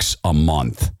 $1,000 a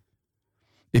month.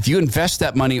 If you invest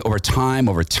that money over time,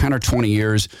 over 10 or 20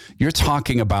 years, you're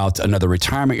talking about another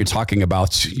retirement. You're talking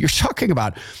about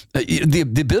the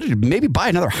ability to maybe buy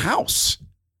another house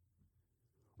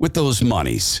with those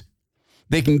monies.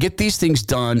 They can get these things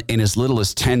done in as little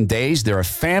as 10 days. They're a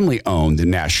family-owned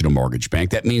National Mortgage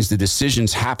Bank. That means the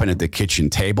decisions happen at the kitchen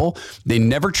table. They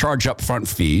never charge upfront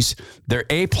fees. They're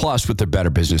A+ with the Better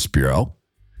Business Bureau.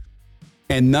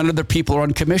 And none of their people are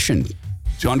on commission.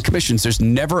 On commissions, there's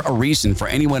never a reason for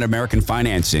anyone in American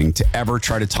Financing to ever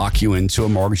try to talk you into a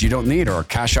mortgage you don't need, or a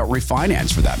cash-out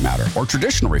refinance for that matter, or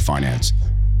traditional refinance.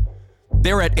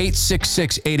 They're at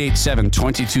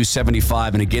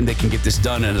 866-887-2275. And again, they can get this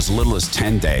done in as little as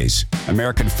 10 days.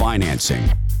 American Financing.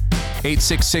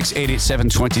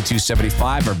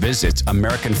 866-887-2275 or visit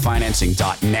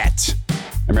AmericanFinancing.net.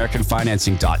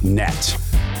 AmericanFinancing.net.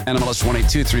 NMLS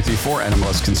 182334,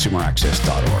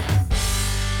 NMLSConsumerAccess.org.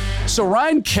 So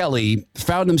Ryan Kelly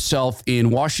found himself in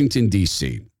Washington,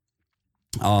 D.C.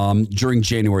 During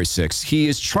January 6th. He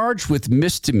is charged with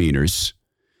misdemeanors.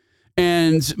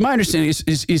 And my understanding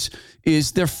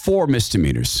is there 4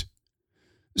 misdemeanors.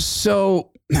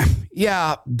 So,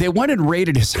 yeah, they went and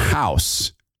raided his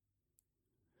house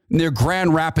near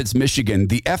Grand Rapids, Michigan.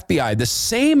 The FBI, the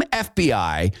same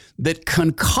FBI that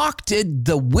concocted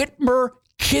the Whitmer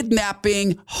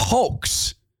kidnapping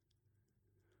hoax,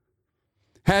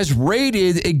 has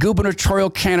raided a gubernatorial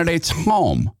candidate's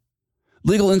home.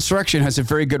 Legal Insurrection has a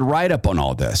very good write-up on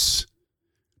all this.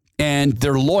 And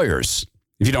their lawyers,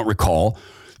 if you don't recall.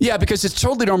 Yeah, because it's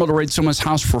totally normal to raid someone's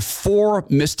house for 4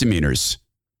 misdemeanors.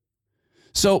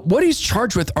 So what he's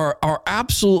charged with are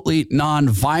absolutely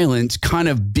non-violent, kind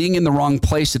of being in the wrong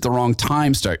place at the wrong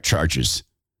time start charges.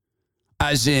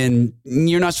 As in,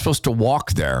 you're not supposed to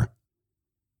walk there.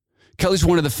 Kelly's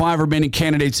one of the 5 remaining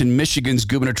candidates in Michigan's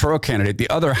gubernatorial candidate. The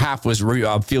other half was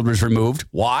field was removed.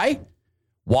 Why?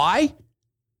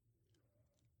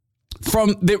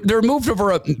 They're removed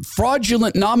over a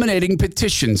fraudulent nominating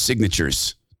petition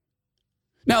signatures.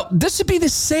 Now, this would be the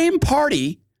same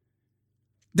party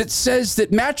that says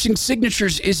that matching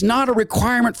signatures is not a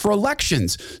requirement for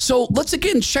elections. So let's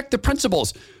again check the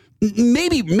principles.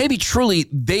 Maybe truly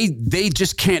they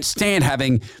just can't stand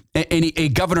having a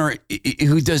governor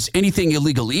who does anything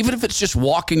illegal, even if it's just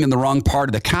walking in the wrong part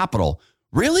of the Capitol.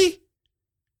 Really?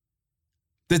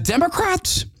 The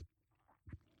Democrats?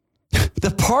 The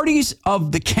parties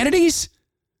of the Kennedys?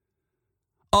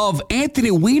 Of Anthony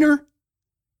Weiner?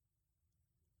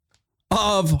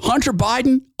 Of Hunter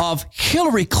Biden? Of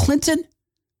Hillary Clinton?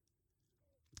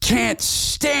 Can't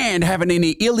stand having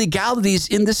any illegalities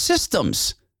in the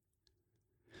systems.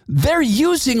 They're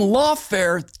using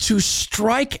lawfare to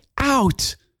strike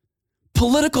out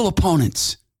political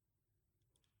opponents.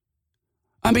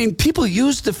 I mean, people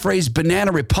use the phrase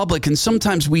banana republic, and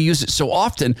sometimes we use it so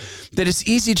often that it's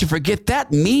easy to forget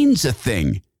that means a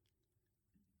thing.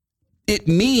 It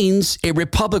means a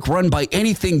republic run by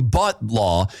anything but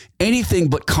law, anything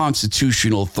but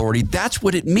constitutional authority. That's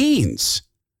what it means.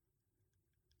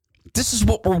 This is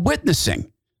what we're witnessing.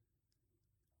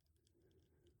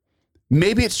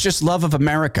 Maybe it's just love of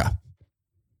America.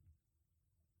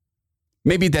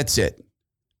 Maybe that's it.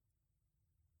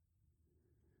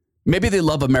 Maybe they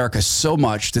love America so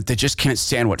much that they just can't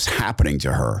stand what's happening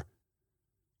to her.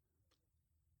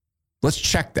 Let's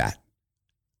check that.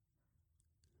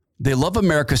 They love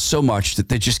America so much that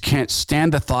they just can't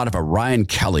stand the thought of a Ryan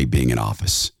Kelly being in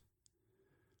office.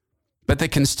 But they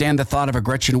can stand the thought of a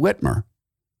Gretchen Whitmer.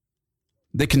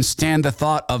 They can stand the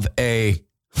thought of a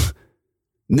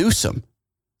Newsom.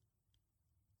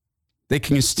 They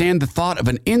can stand the thought of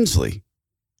an Inslee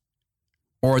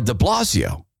or a de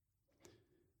Blasio.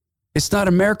 It's not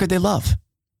America they love.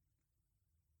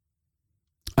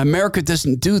 America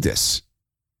doesn't do this.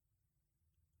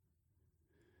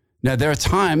 Now, there are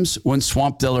times when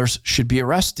swamp dealers should be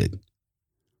arrested,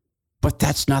 but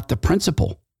that's not the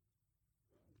principle.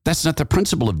 That's not the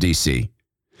principle of D.C.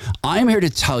 I'm here to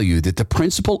tell you that the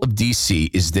principle of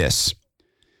D.C. is this.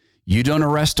 You don't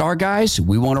arrest our guys,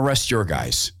 we won't arrest your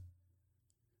guys.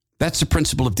 That's the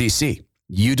principle of D.C.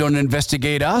 You don't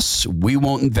investigate us, we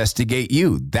won't investigate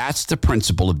you. That's the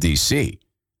principle of D.C.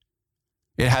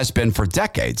 It has been for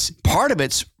decades. Part of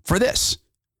it's for this.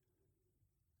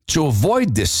 To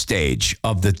avoid this stage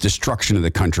of the destruction of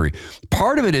the country.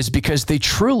 Part of it is because they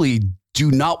truly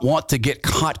do not want to get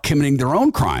caught committing their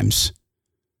own crimes.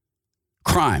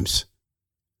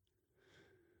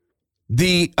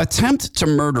 The attempt to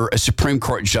murder a Supreme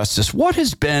Court justice, what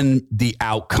has been the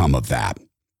outcome of that?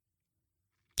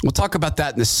 We'll talk about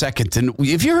that in a second. And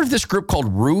have you heard of this group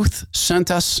called Ruth Sent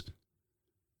Us?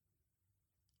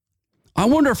 I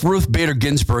wonder if Ruth Bader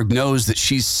Ginsburg knows that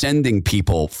she's sending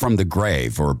people from the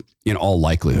grave, or in all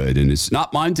likelihood. And it's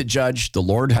not mine to judge. The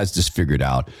Lord has this figured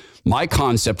out. My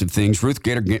concept of things, Ruth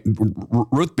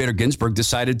Bader Ginsburg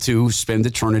decided to spend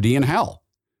eternity in hell.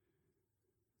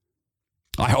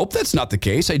 I hope that's not the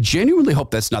case. I genuinely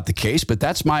hope that's not the case, but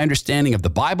that's my understanding of the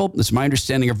Bible. That's my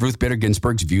understanding of Ruth Bader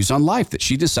Ginsburg's views on life, that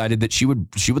she decided that she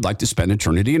would like to spend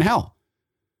eternity in hell.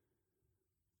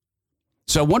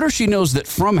 So I wonder if she knows that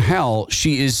from hell,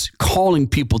 she is calling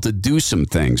people to do some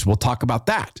things. We'll talk about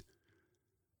that.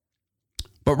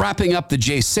 But wrapping up the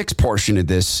J6 portion of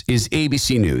this is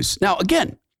ABC News. Now,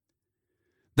 again,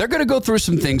 they're going to go through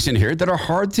some things in here that are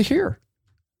hard to hear.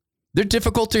 They're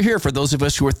difficult to hear for those of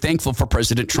us who are thankful for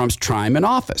President Trump's time in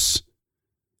office.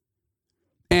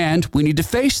 And we need to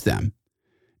face them.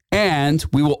 And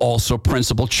we will also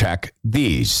principle check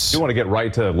these. We want to get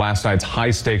right to last night's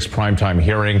high-stakes primetime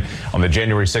hearing on the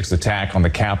January 6th attack on the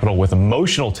Capitol, with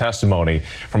emotional testimony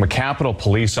from a Capitol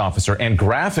police officer and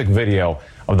graphic video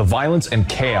of the violence and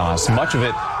chaos, much of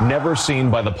it never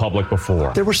seen by the public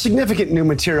before. There was significant new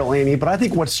material, Amy, but I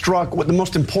think what the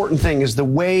most important thing is the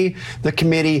way the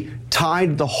committee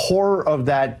tied the horror of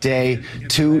that day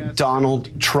to Donald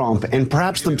Trump. And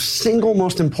perhaps the single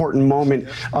most important moment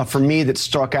for me that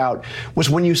struck out was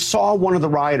when you saw one of the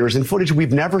rioters, in footage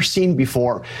we've never seen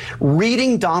before,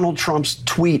 reading Donald Trump's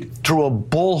tweet through a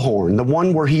bullhorn, the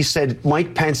one where he said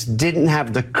Mike Pence didn't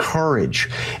have the courage.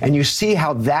 And you see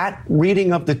how that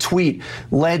reading of the tweet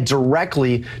led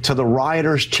directly to the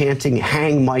rioters chanting,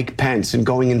 "Hang Mike Pence," and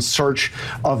going in search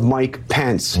of Mike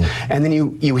Pence. And then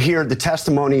you hear the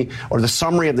testimony, or the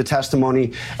summary of the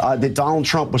testimony, that Donald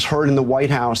Trump was heard in the White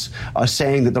House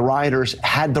saying that the rioters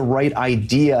had the right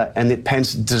idea and that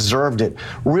Pence deserved it.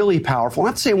 Really powerful.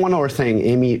 Let's say one other thing,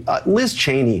 Amy. Liz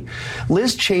Cheney.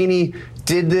 Liz Cheney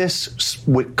did this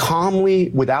calmly,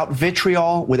 without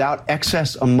vitriol, without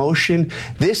excess emotion.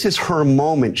 This is her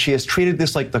moment. She has treated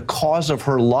this like the cause of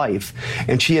her life,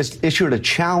 and she has issued a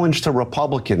challenge to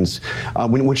Republicans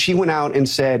when she went out and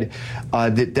said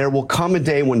that there will come a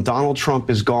day when Donald Trump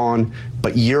is gone,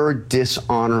 but your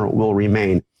dishonor will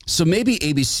remain. So maybe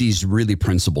ABC's really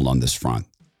principled on this front.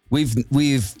 We've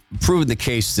proven the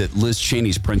case that Liz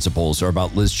Cheney's principles are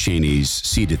about Liz Cheney's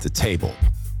seat at the table,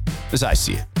 as I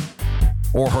see it,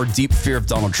 or her deep fear of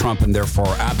Donald Trump and therefore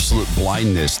absolute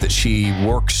blindness that she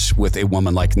works with a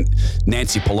woman like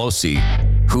Nancy Pelosi,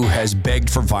 who has begged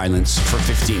for violence for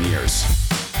 15 years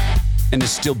and is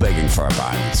still begging for our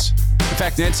violence. In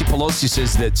fact, Nancy Pelosi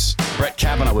says that Brett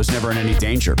Kavanaugh was never in any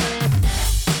danger.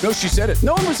 No, she said it.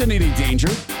 No one was in any danger.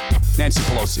 Nancy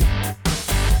Pelosi.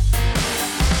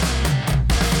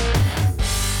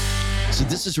 So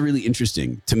this is really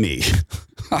interesting to me.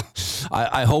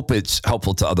 I hope it's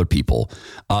helpful to other people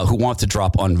who want to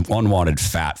drop unwanted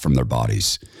fat from their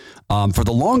bodies. For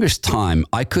the longest time,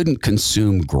 I couldn't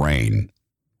consume grain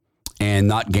and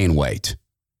not gain weight,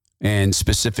 and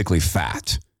specifically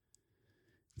fat,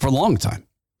 for a long time.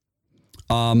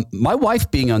 My wife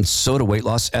being on SOTA weight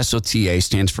loss, SOTA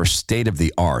stands for state of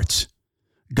the art,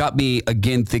 got me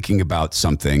again thinking about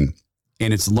something,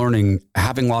 and it's learning,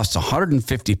 having lost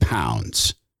 150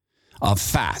 pounds of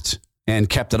fat and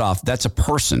kept it off. That's a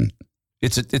person.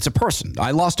 It's a person. I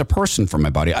lost a person from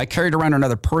my body. I carried around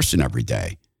another person every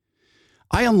day.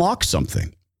 I unlocked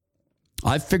something.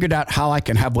 I've figured out how I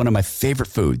can have one of my favorite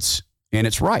foods, and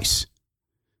it's rice.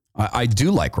 I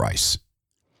do like rice.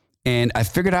 And I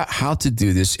figured out how to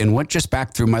do this and went just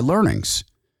back through my learnings.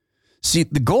 See,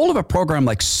 the goal of a program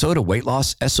like SOTA Weight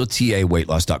Loss,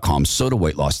 SOTAweightloss.com,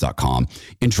 SOTAweightloss.com,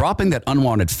 in dropping that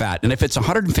unwanted fat, and if it's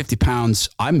 150 pounds,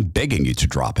 I'm begging you to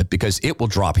drop it because it will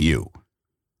drop you.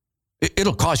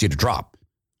 It'll cause you to drop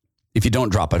if you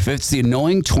don't drop it. If it's the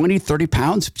annoying 20, 30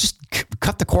 pounds, just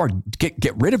cut the cord,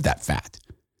 get rid of that fat.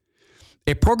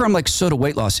 A program like SOTA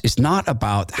Weight Loss is not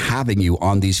about having you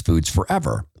on these foods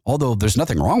forever. Although there's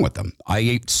nothing wrong with them. I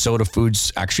ate SOTA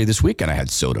foods actually this weekend. I had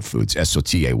SOTA foods,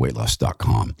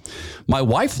 SOTAweightloss.com. My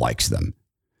wife likes them.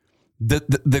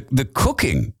 The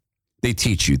cooking they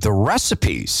teach you, the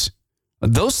recipes,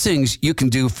 those things you can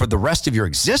do for the rest of your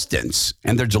existence,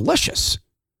 and they're delicious.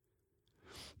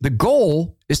 The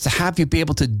goal is to have you be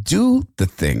able to do the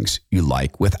things you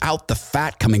like without the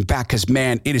fat coming back. Because,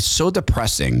 man, it is so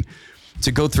depressing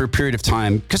to go through a period of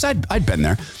time, because I'd been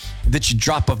there, that you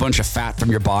drop a bunch of fat from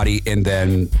your body and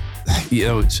then, you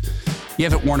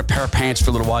haven't worn a pair of pants for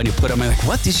a little while and you put them in, like,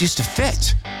 what? These used to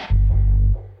fit.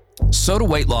 SOTA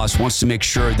Weight Loss wants to make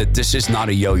sure that this is not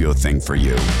a yo-yo thing for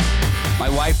you. My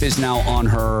wife is now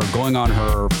going on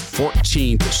her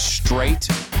 14th straight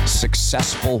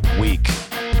successful week.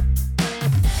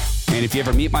 And if you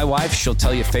ever meet my wife, she'll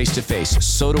tell you face-to-face.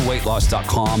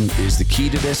 SOTAweightloss.com is the key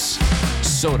to this.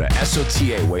 SOTA,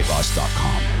 S-O-T-A,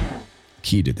 weightloss.com.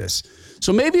 Key to this.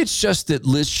 So maybe it's just that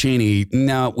Liz Cheney,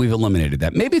 no, we've eliminated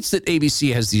that. Maybe it's that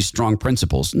ABC has these strong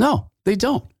principles. No, they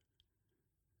don't.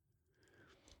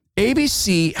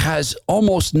 ABC has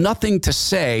almost nothing to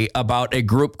say about a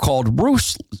group called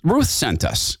Ruth Sent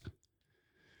Us.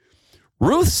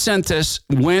 Ruth Sent Us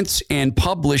went and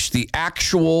published the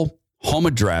actual home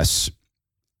address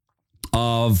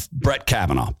of Brett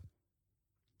Kavanaugh.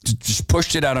 Just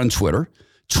pushed it out on Twitter.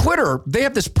 Twitter, they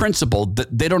have this principle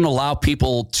that they don't allow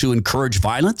people to encourage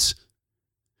violence.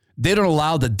 They don't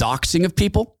allow the doxing of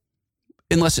people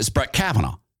unless it's Brett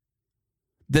Kavanaugh.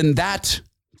 Then that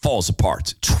falls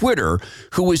apart. Twitter,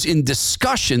 who was in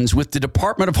discussions with the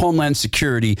Department of Homeland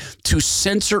Security to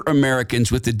censor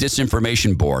Americans with the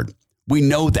Disinformation Board. We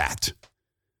know that.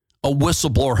 A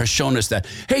whistleblower has shown us that.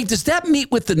 Hey, does that meet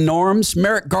with the norms,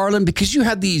 Merrick Garland? Because you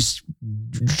had these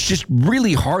just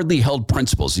really hardly held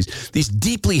principles, these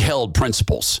deeply held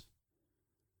principles.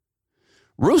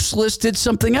 Ruth's List did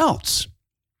something else.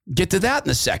 Get to that in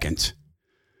a second.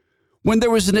 When there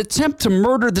was an attempt to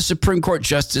murder the Supreme Court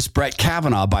Justice Brett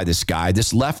Kavanaugh by this guy,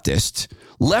 this leftist,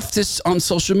 leftists on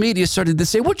social media started to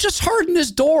say, well, just harden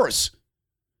his doors.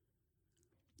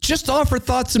 Just offer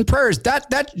thoughts and prayers.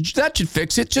 That should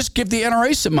fix it. Just give the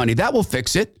NRA some money. That will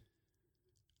fix it.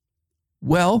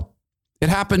 Well, it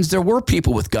happens there were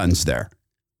people with guns there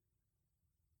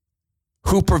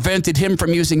who prevented him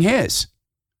from using his.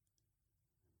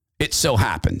 It so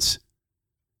happens.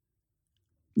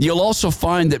 You'll also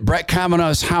find that Brett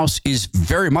Kavanaugh's house is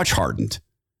very much hardened.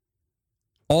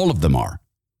 All of them are.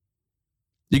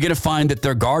 You're going to find that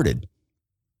they're guarded.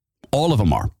 All of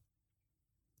them are.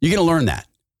 You're going to learn that.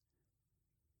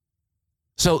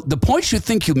 So the point you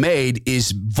think you made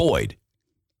is void,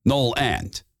 null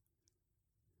and.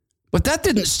 But that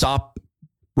didn't stop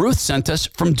Ruth Sent Us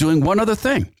from doing one other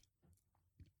thing.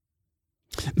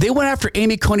 They went after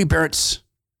Amy Coney Barrett's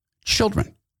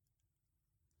children.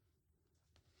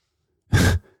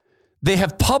 They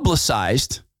have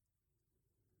publicized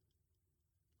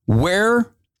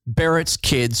where Barrett's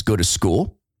kids go to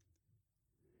school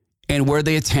and where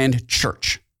they attend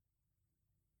church.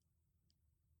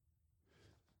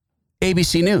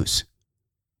 ABC News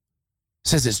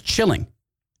says it's chilling.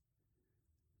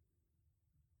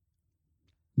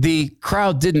 The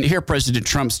crowd didn't hear President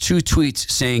Trump's two tweets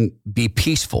saying, be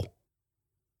peaceful.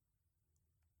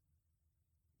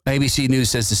 ABC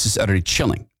News says this is utterly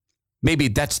chilling. Maybe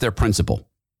that's their principle.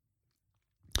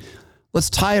 Let's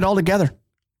tie it all together.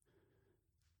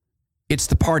 It's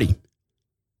the party.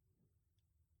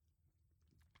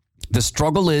 The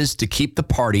struggle is to keep the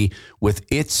party with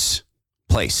its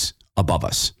place above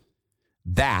us.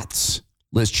 That's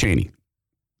Liz Cheney.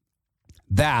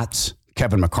 That's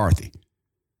Kevin McCarthy.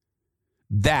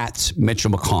 That's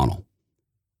Mitchell McConnell.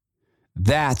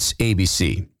 That's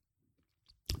ABC.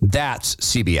 That's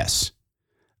CBS.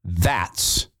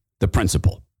 That's the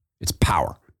principle. It's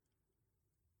power.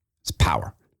 It's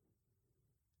power.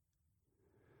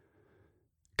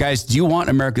 Guys, do you want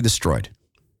America destroyed?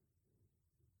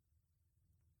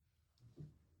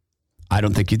 I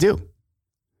don't think you do.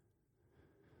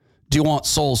 Do you want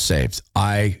souls saved?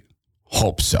 I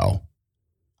hope so.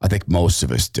 I think most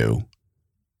of us do.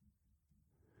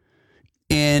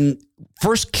 In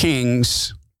 1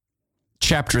 Kings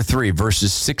chapter 3,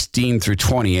 verses 16 through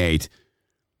 28,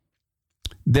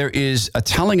 there is a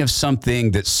telling of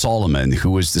something that Solomon, who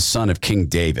was the son of King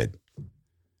David,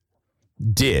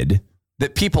 did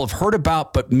that people have heard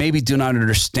about but maybe do not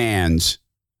understand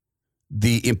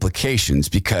the implications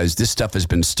because this stuff has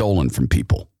been stolen from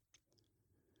people.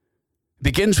 It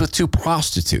begins with two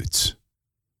prostitutes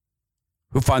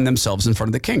who find themselves in front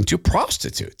of the king. Two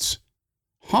prostitutes.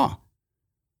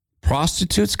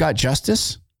 Prostitutes got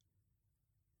justice?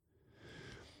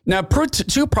 Now,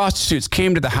 two prostitutes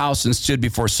came to the house and stood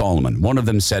before Solomon. One of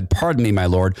them said, "Pardon me, my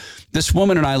lord. This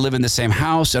woman and I live in the same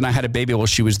house, and I had a baby while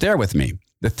she was there with me.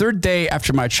 The third day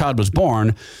after my child was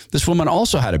born, this woman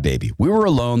also had a baby. We were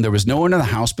alone. There was no one in the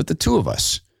house but the two of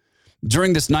us.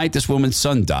 During this night, this woman's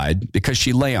son died because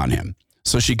she lay on him.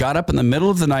 So she got up in the middle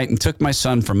of the night and took my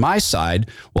son from my side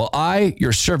while I,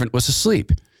 your servant, was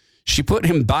asleep. She put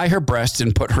him by her breast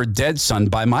and put her dead son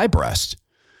by my breast.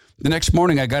 The next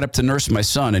morning, I got up to nurse my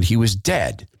son, and he was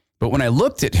dead. But when I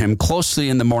looked at him closely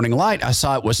in the morning light, I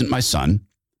saw it wasn't my son.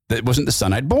 That it wasn't the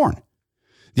son I'd born.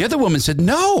 The other woman said,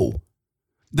 no,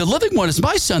 the living one is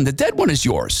my son. The dead one is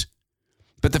yours.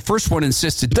 But the first one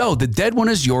insisted, no, the dead one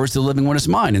is yours. The living one is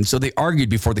mine. And so they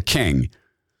argued before the king.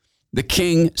 The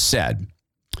king said,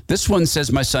 This one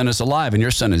says, my son is alive and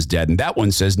your son is dead. And that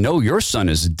one says, no, your son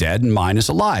is dead and mine is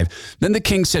alive. Then the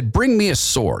king said, bring me a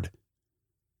sword.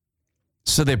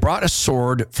 So they brought a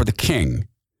sword for the king.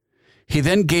 He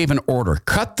then gave an order,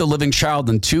 cut the living child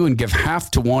in two and give half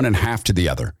to one and half to the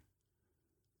other.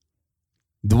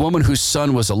 The woman whose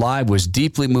son was alive was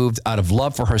deeply moved out of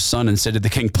love for her son and said to the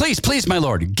king, please, please, my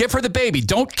lord, give her the baby.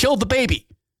 Don't kill the baby.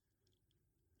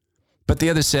 But the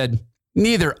other said,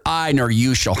 neither I nor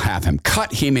you shall have him.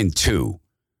 Cut him in two.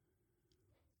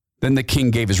 Then the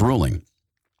king gave his ruling.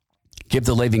 Give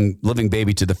the living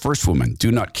baby to the first woman.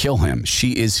 Do not kill him.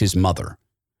 She is his mother.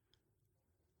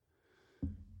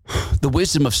 The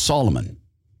wisdom of Solomon.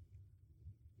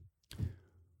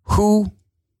 Who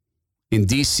in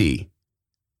D.C.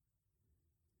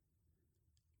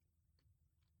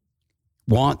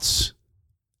 wants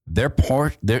their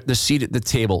seat at the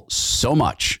table so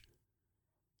much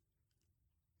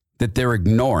that they're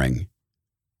ignoring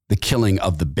the killing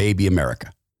of the baby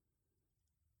America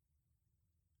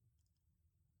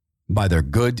by their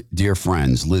good, dear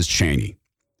friends, Liz Cheney,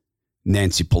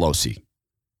 Nancy Pelosi,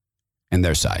 and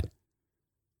their side.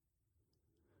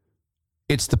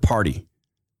 It's the party.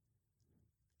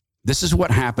 This is what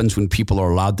happens when people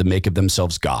are allowed to make of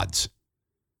themselves gods.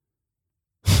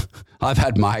 I've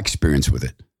had my experience with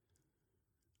it.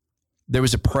 There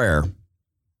was a prayer,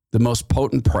 the most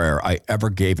potent prayer I ever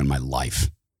gave in my life.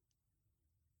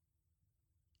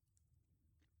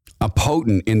 A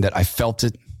potent in that I felt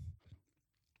it.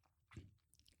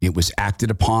 It was acted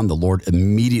upon. The Lord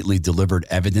immediately delivered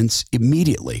evidence,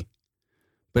 immediately.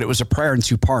 But it was a prayer in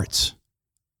two parts.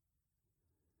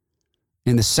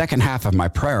 In the second half of my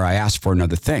prayer, I asked for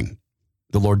another thing.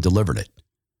 The Lord delivered it.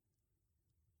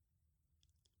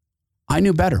 I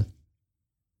knew better.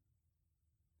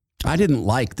 I didn't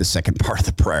like the second part of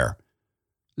the prayer,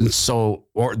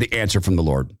 or the answer from the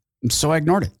Lord. And so I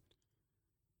ignored it.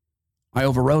 I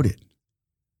overrode it.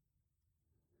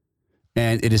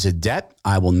 And it is a debt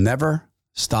I will never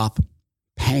stop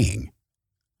paying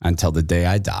until the day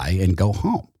I die and go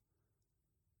home.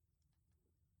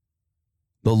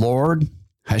 The Lord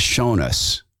has shown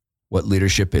us what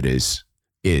leadership it is.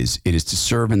 It is to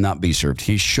serve and not be served.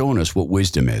 He's shown us what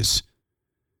wisdom is.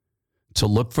 To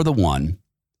look for the one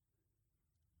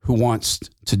who wants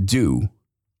to do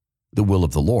the will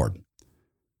of the Lord.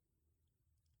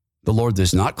 The Lord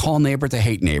does not call neighbor to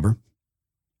hate neighbor.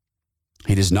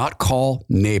 He does not call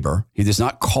neighbor. He does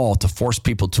not call to force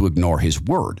people to ignore his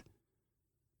word.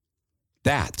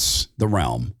 That's the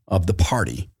realm of the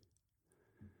party.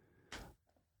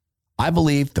 I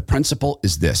believe the principle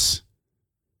is this: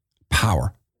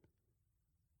 power.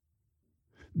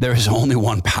 There is only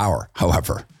one power,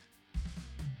 however.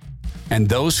 And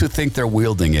those who think they're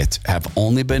wielding it have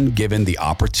only been given the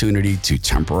opportunity to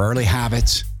temporarily have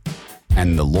it.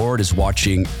 And the Lord is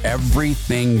watching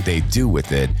everything they do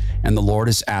with it. And the Lord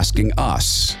is asking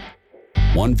us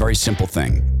one very simple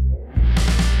thing.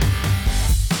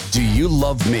 Do you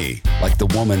love me like the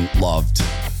woman loved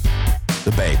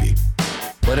the baby?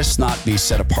 Let us not be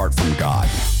set apart from God.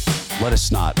 Let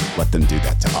us not let them do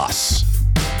that to us.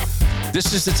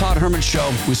 This is the Todd Herman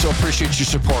Show. We so appreciate your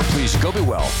support. Please go be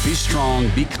well, be strong,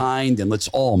 be kind, and let's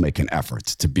all make an effort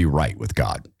to be right with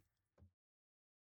God.